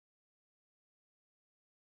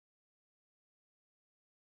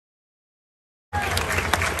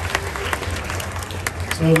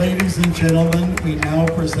So ladies and gentlemen, we now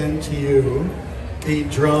present to you the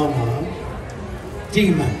drama,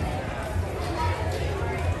 Demon.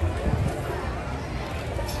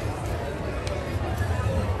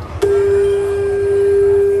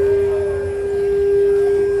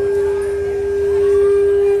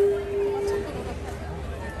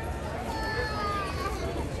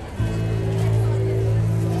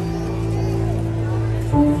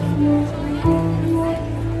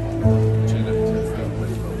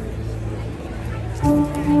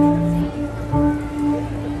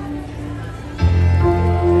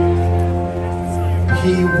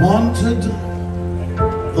 He wanted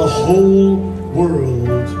the whole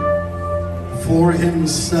world for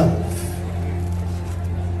himself,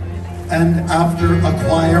 and after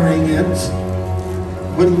acquiring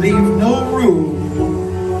it, would leave no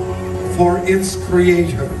room for its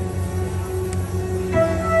creator,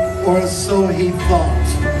 or so he thought.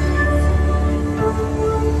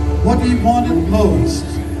 What he wanted most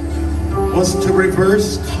was to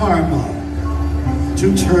reverse karma,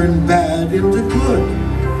 to turn bad into good,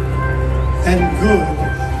 and good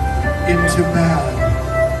into bad.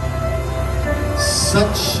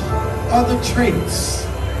 Such are the traits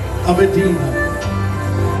of a demon,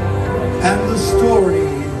 and the story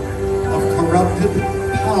of corrupted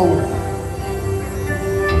power.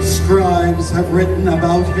 Scribes have written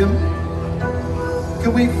about him.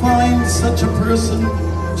 Can we find such a person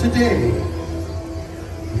today?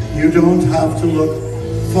 You don't have to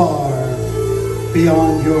look far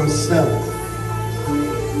beyond yourself.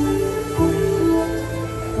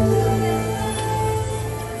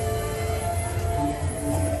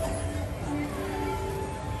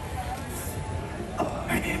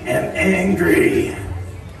 I am angry.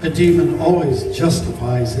 A demon always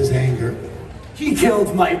justifies his anger. He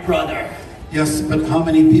killed my brother. Yes, but how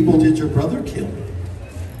many people did your brother kill?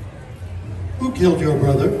 Who killed your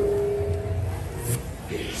brother?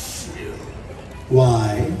 Vishnu.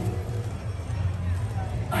 Why?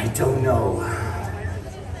 I don't know.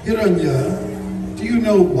 Hiranya, do you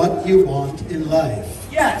know what you want in life?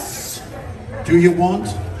 Yes. Do you want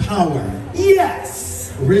power?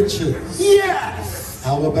 Yes. Riches? Yes.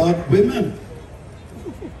 How about women?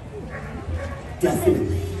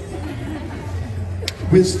 Definitely.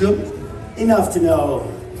 Wisdom? Enough to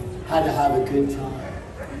know how to have a good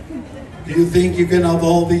time. Do you think you can have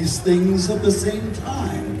all these things at the same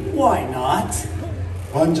time? Why not?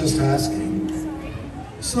 I'm just asking.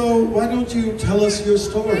 So why don't you tell us your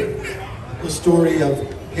story? The story of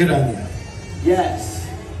Hiranya. Yes,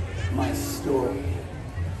 my story.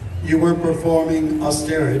 You were performing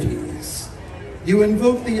austerities. You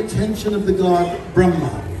invoked the attention of the god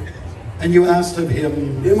Brahma, and you asked of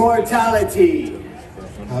him Immortality.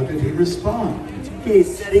 How did he respond? He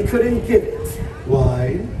said he couldn't give it.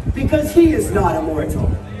 Why? Because he is not immortal.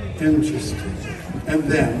 Interesting. And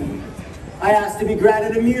then? I asked to be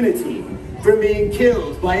granted immunity from being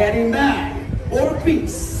killed by any man or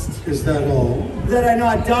beast. Is that all? That I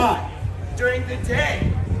not die during the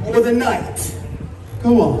day or the night.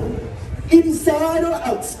 Go on. Inside or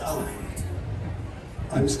outside.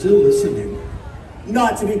 I'm still listening.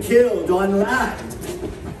 Not to be killed on land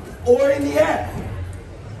or in the air.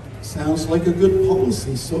 Sounds like a good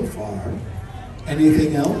policy so far.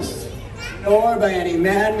 Anything else? Nor by any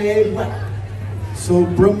man-made weapon. So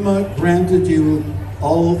Brahma granted you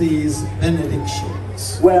all these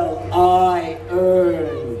benedictions. Well, I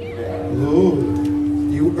earned them. Oh,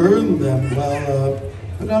 you earned them. Well,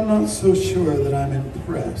 but I'm not so sure that I'm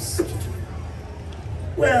impressed.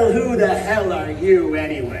 Well, who the hell are you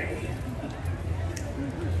anyway?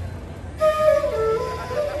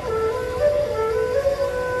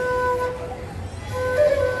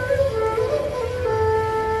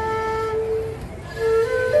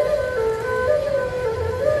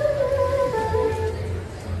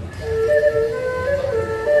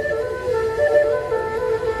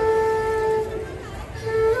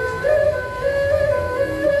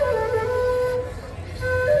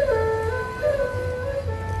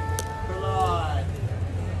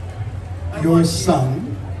 Your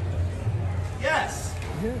son? Yes.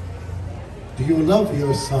 Do you love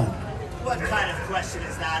your son? What kind of question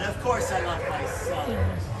is that? Of course I love my son.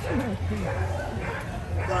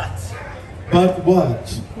 But what?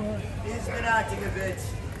 He's been acting a bit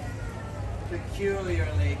peculiar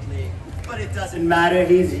lately. But it doesn't matter,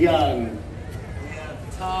 he's young. We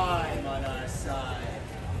have time on our side.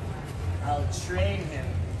 I'll train him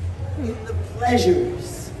in the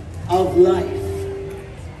pleasures of life.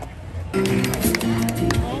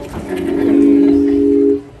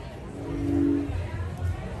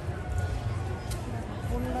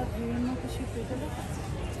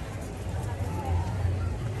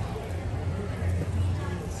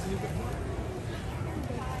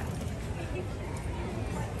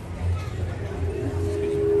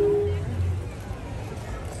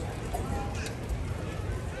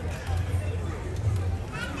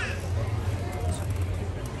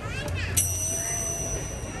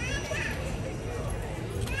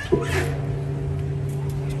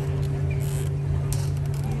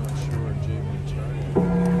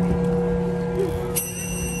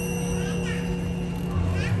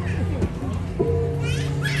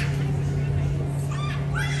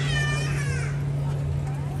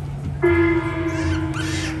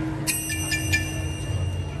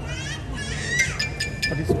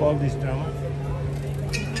 all this drama?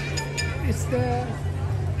 It's the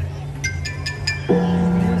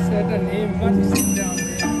name. What is it down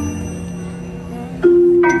there?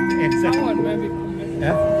 Exactly. Maybe.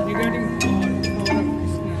 Yeah? Regarding power of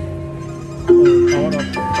Krishna. Power of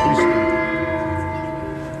Krishna.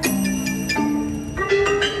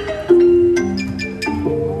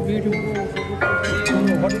 Beautiful.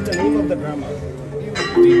 What is the name of the drama?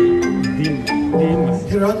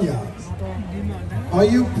 Hiranya, are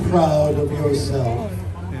you proud of yourself?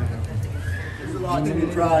 There's a lot to be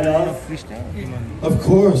proud of. Of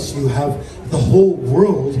course, you have the whole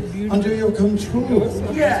world under your control.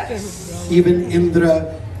 Yes, Even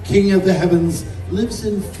Indra, king of the heavens, lives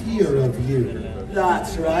in fear of you.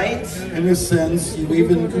 that's right. In a sense, you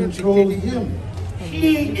even control him.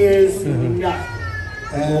 He is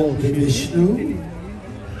nothing. And Vishnu,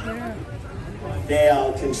 They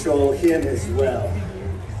all control him as well.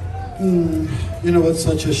 you know, it's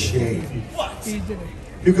such a shame. What?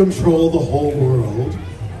 You control the whole world,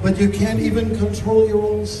 but you can't even control your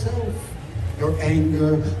own self. Your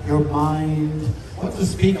anger, your mind, what to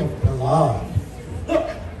speak of Prahlad. Look,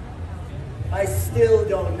 I still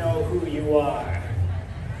don't know who you are,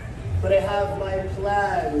 but I have my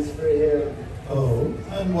plans for him. Oh,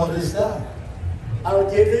 and what is that? I'll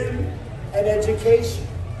give him an education.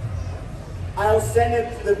 I'll send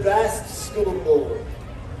him to the best school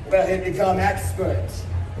where he'll become expert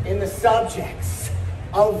in the subjects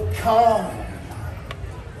of karma,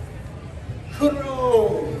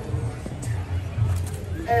 crude,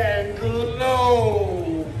 and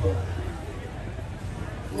globe,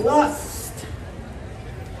 lust,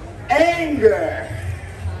 anger,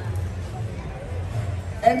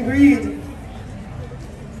 and greed.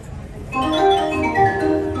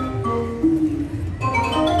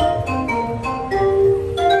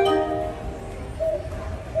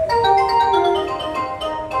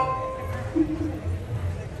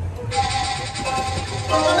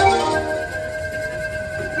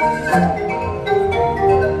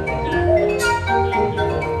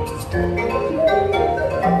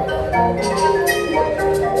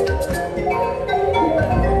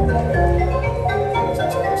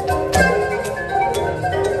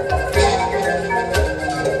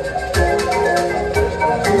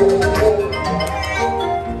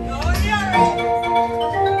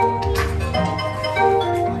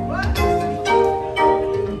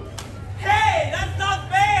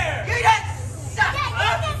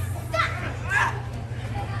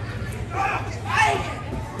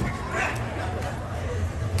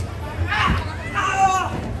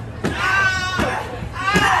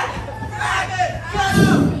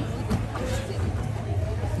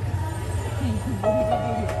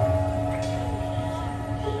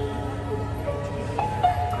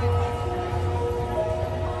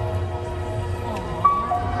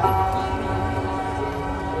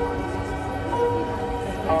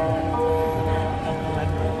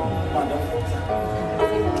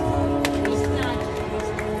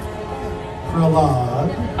 Prahlad,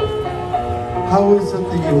 how is it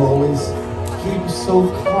that you always keep so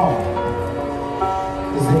calm?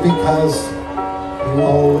 Is it because you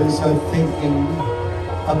always are thinking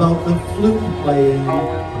about the flute-playing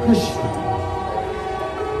Krishna?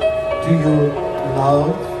 Do you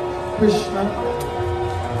love Krishna?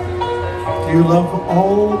 Do you love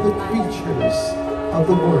all the creatures of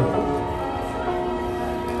the world?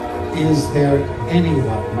 Is there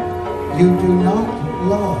anyone you do not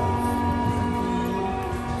love?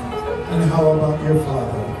 And how about your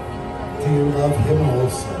father? Do you love him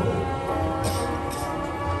also?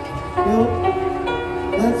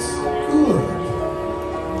 Well, that's good.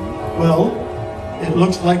 Well, it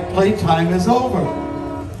looks like playtime is over.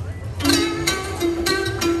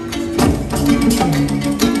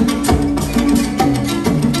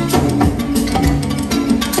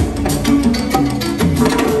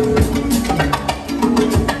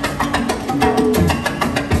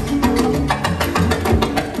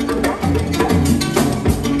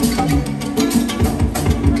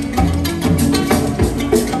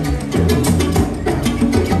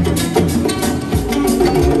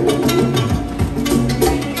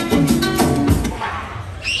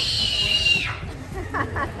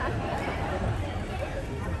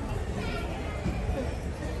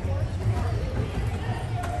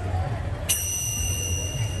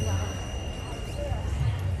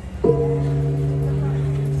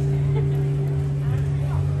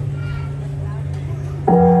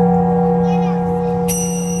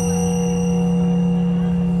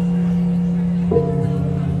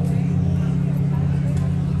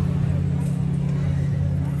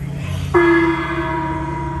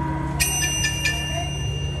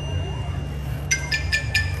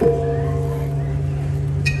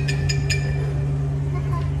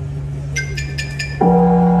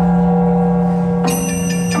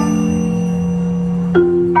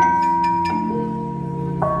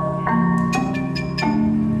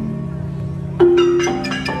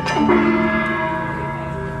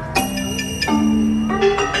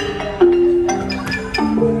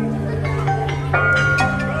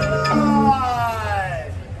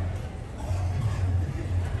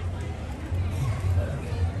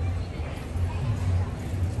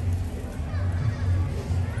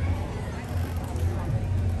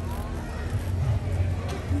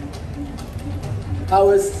 How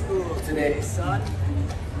was school today, son?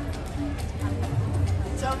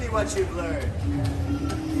 Tell me what you've learned.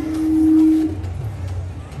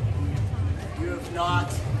 You have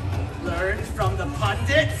not learned from the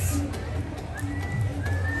pundits?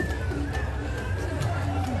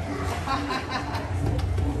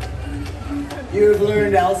 You've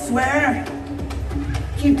learned elsewhere?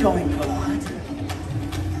 Keep going, Prahlad.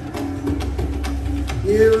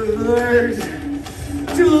 You've learned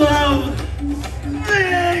to love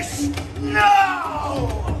Vishnu!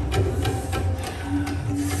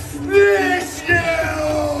 Vishnu!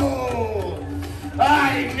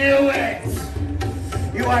 I knew it!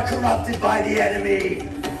 You are corrupted by the enemy.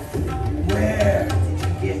 Where did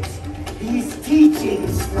you get these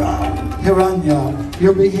teachings from? Hiranya,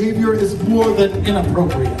 your behavior is more than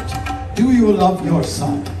inappropriate. Do you love your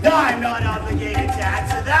son? I'm not obligated to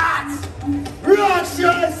answer that!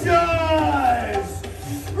 Rakshasas!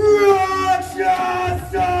 Rakshasas!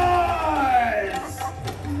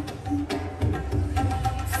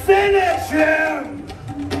 Finish him!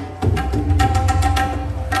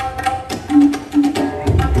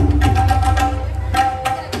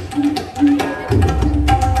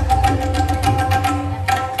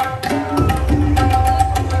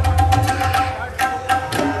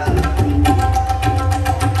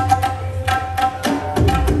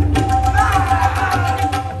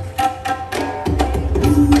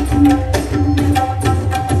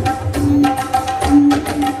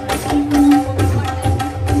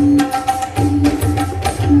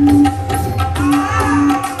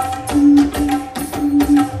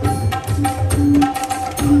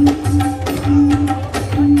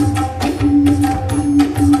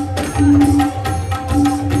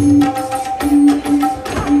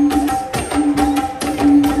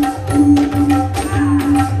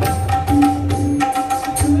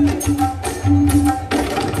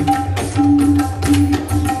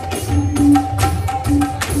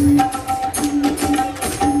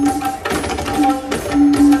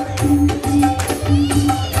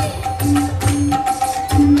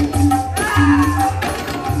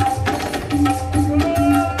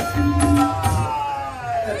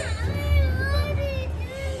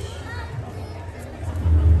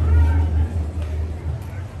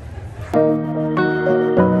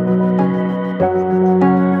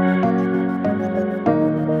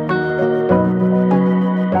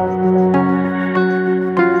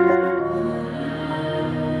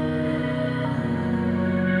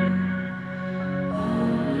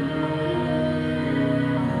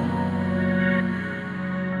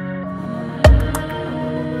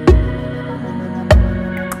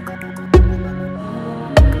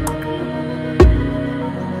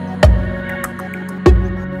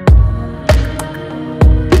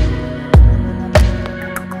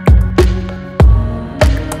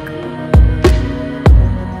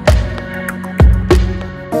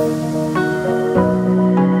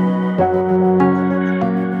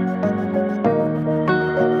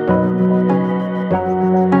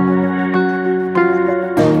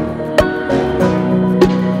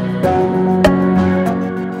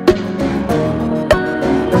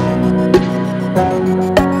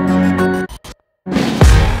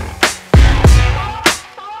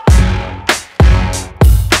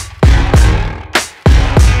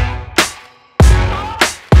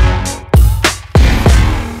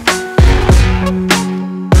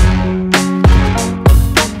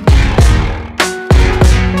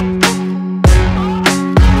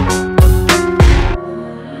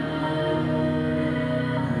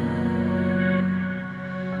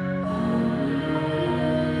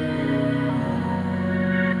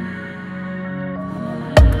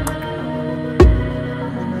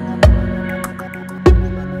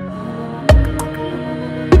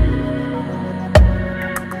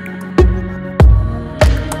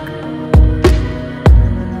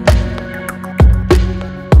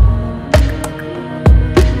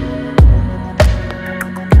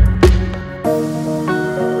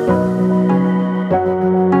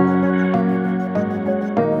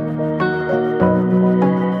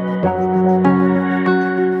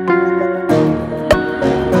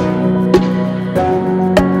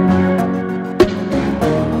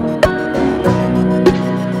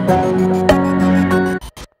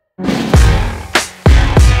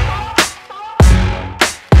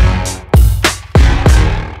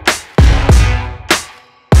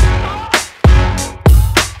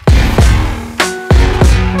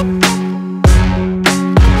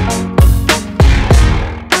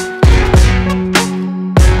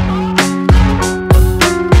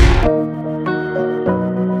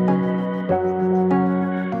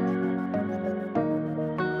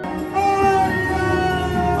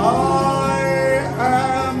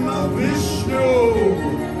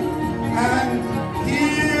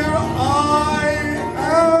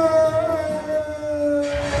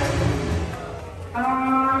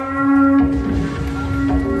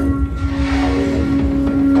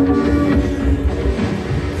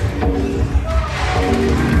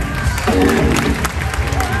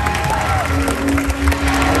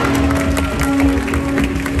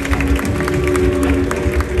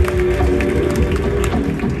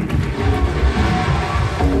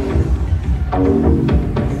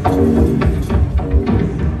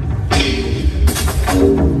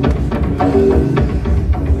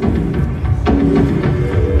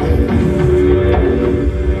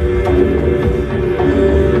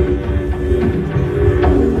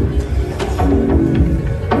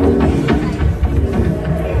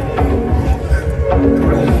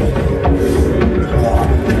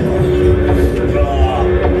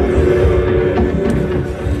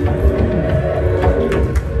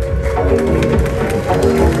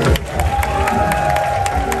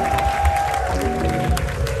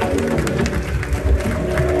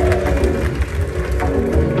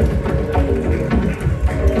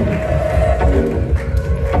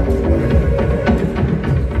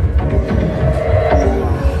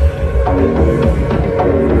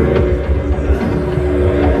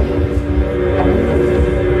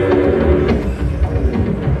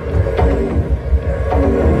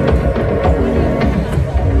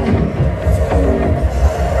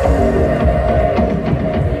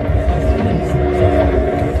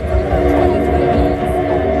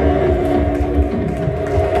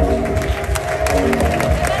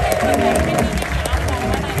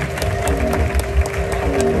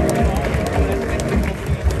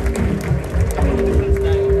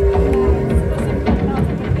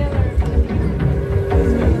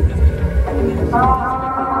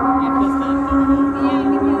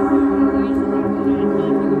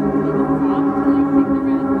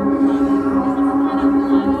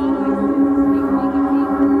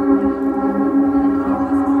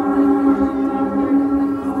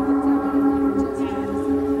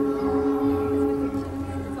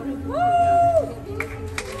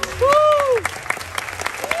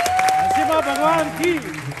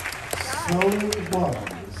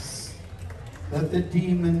 That the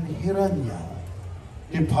demon Hiranya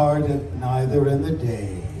departed neither in the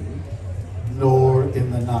day nor in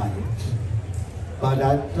the night, but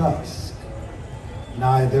at dusk,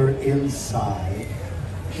 neither inside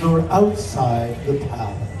nor outside the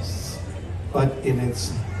palace, but in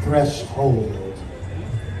its threshold,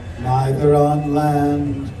 neither on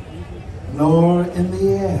land nor in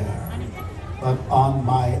the air, but on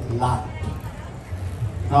my lap,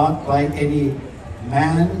 not by any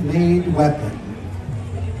man-made weapon,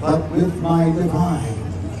 but with my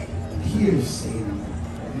divine piercing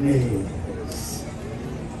nails.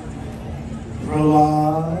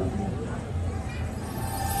 Prahlad,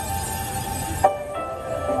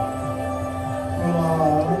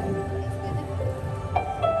 Prahlad,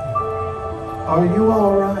 are you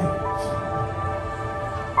all right?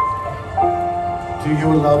 Do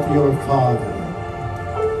you love your father,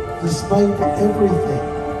 despite everything?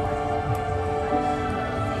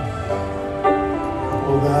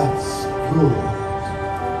 Oh, that's good.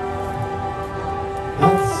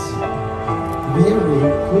 That's very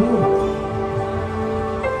good.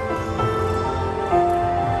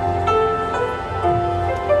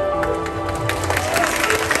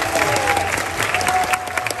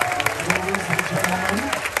 Ladies and gentlemen,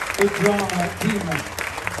 the drama demon.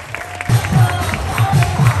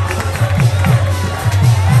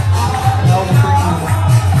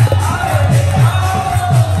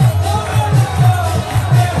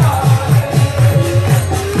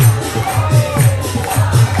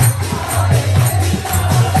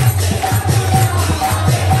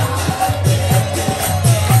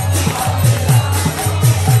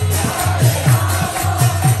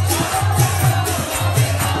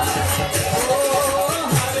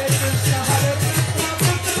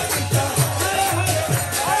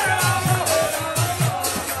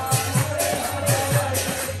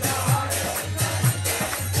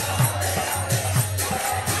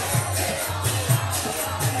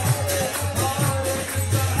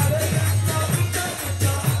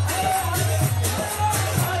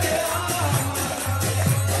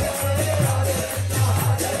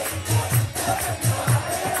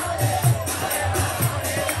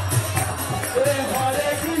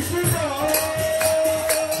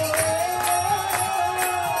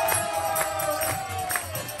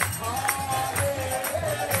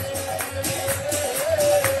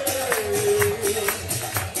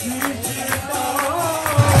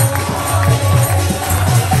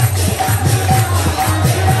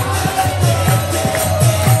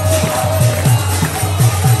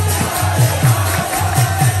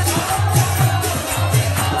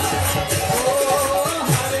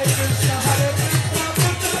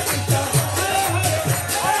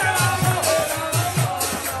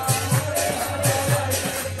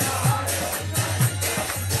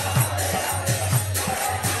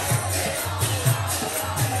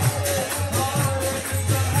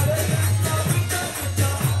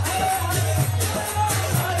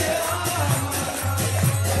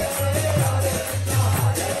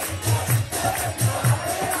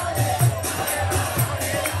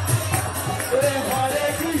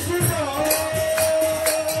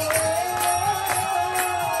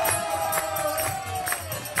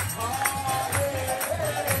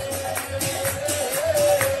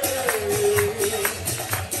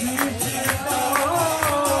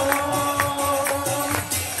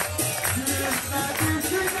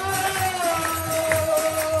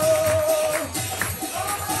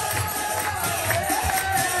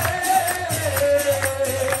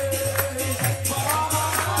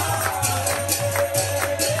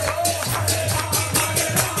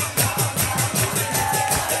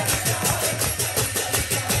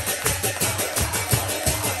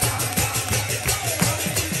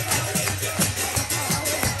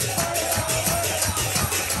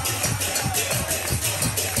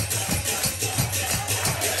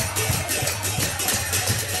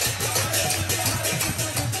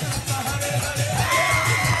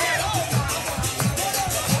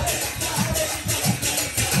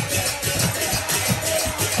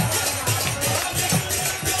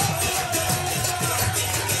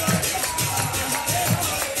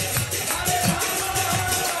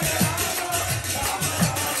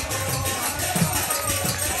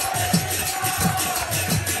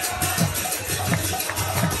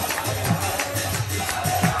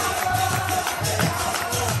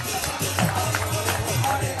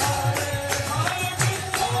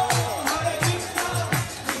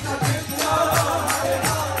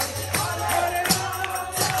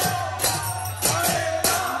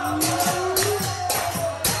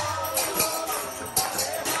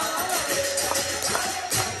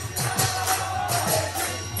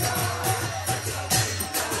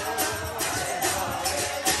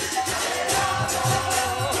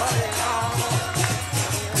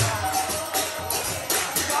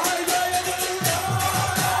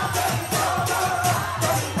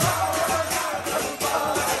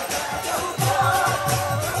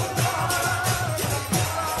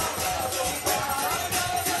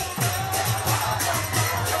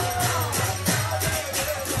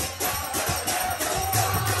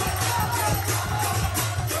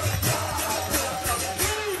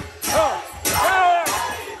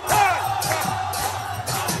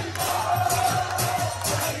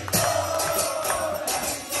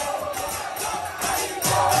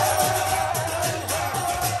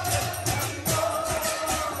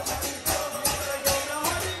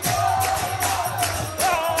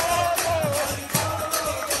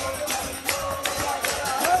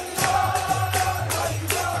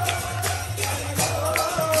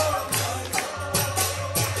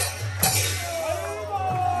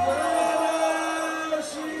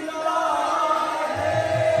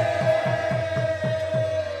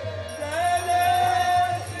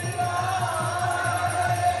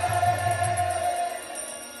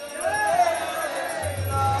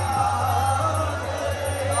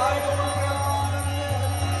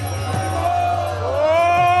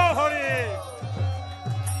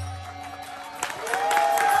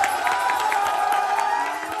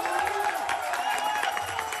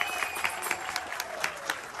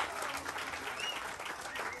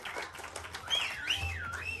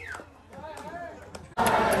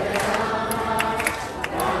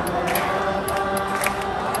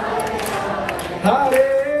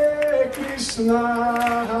 Hare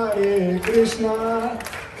Krishna,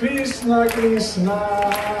 Krishna Krishna,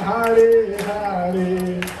 Hare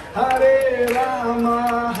Hare, Hare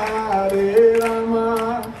Rama,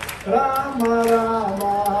 Rama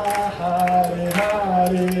Rama, Hare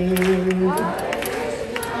Hare.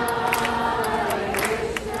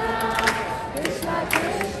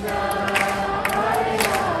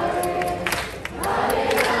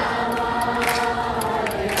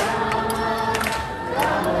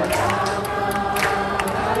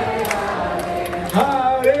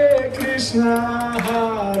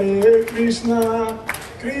 Krishna,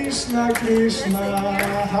 Krishna Krishna,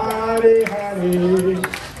 Hare Hare,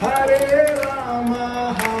 Hare Rama,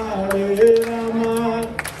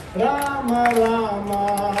 Rama Rama,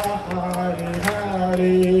 Hare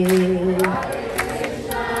Hare.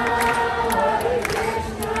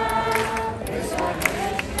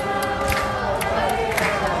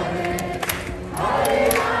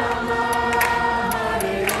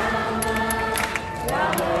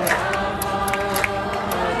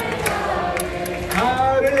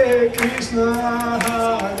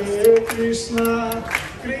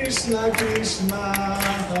 Krishna Krishna,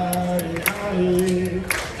 Hare Hare,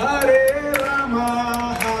 Hare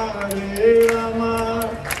Rama,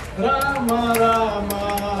 Rama Rama,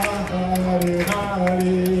 Hare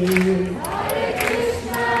Hare. Hare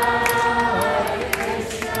Krishna,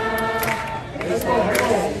 let's go, let's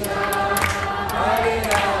go. Hare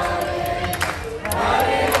Hare,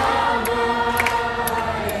 Hare Rama,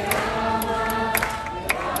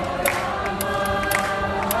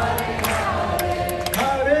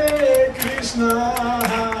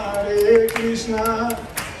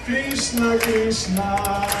 Krishna Krishna,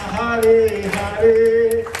 Hare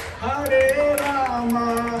Hare, Hare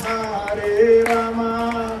Rama,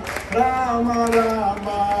 Rama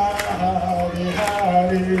Rama, Hare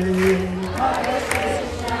Hare. Hare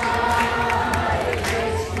Krishna,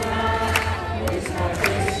 Krishna Krishna,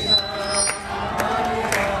 Hare Hare,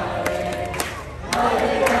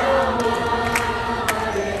 Hare Rama,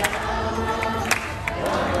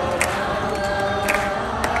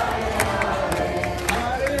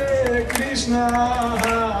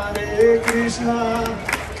 Krishna,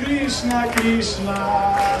 Krishna Krishna,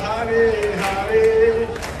 Hare Hare,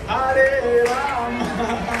 Hare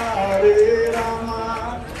Rama,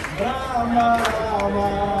 Rama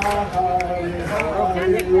Rama, Hare Hare.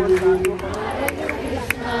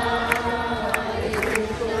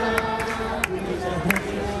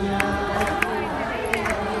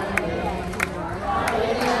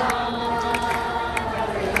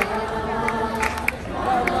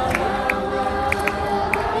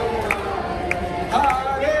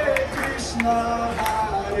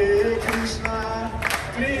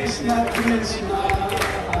 Krishna Krishna,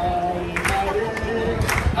 Hare Hare,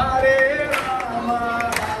 Hare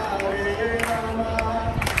Rama,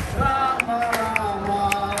 Rama Rama,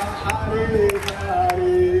 Hare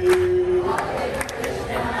Hare.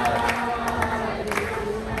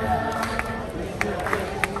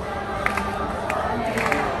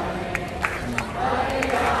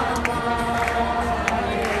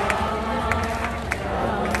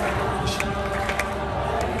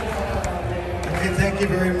 Okay, thank you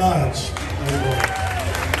very much.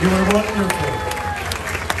 You were wonderful.